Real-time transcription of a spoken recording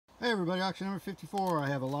Hey everybody, auction number 54. I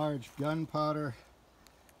have a large gunpowder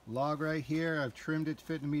log right here. I've trimmed it to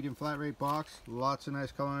fit in a medium flat rate box. Lots of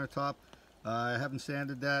nice color on the top. I haven't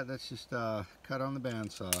sanded that. That's just cut on the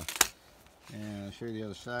bandsaw. And I'll show you the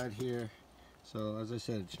other side here. So as I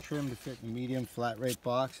said, it's trimmed to fit in a medium flat rate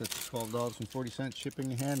box. That's $12.40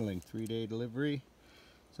 shipping and handling, 3-day delivery.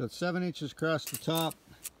 So it's 7 inches across the top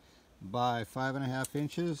by 5.5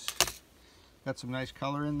 inches. Got some nice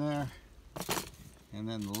color in there. And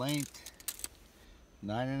then the length,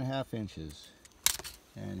 9.5 inches.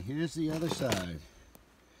 And here's the other side.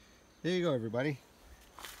 There you go, everybody.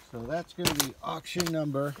 So that's going to be auction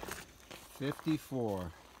number 54.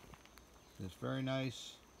 This very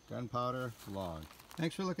nice gunpowder log.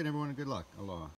 Thanks for looking, everyone, and good luck. Aloha.